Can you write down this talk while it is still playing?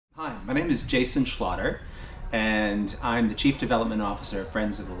My name is Jason Schlatter, and I'm the Chief Development Officer of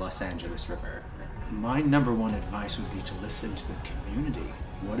Friends of the Los Angeles River. My number one advice would be to listen to the community.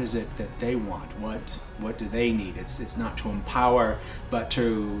 What is it that they want? What do they need? It's not to empower, but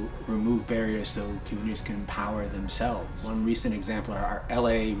to remove barriers so communities can empower themselves. One recent example, our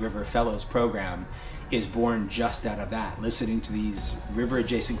LA River Fellows program is born just out of that, listening to these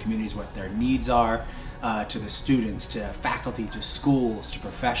river-adjacent communities, what their needs are, to the students, to faculty, to schools, to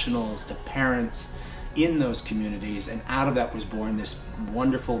professionals, to parents in those communities, and out of that was born this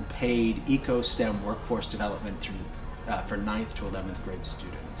wonderful paid eco-STEM workforce development for 9th to 11th grade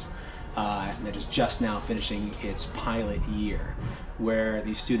students that is just now finishing its pilot year, where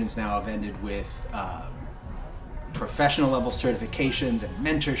these students now have ended with professional level certifications and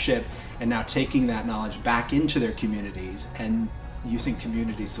mentorship, and now taking that knowledge back into their communities and using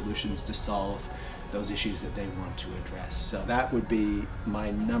community solutions to solve those issues that they want to address. So that would be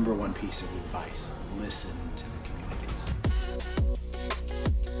my number one piece of advice. Listen to the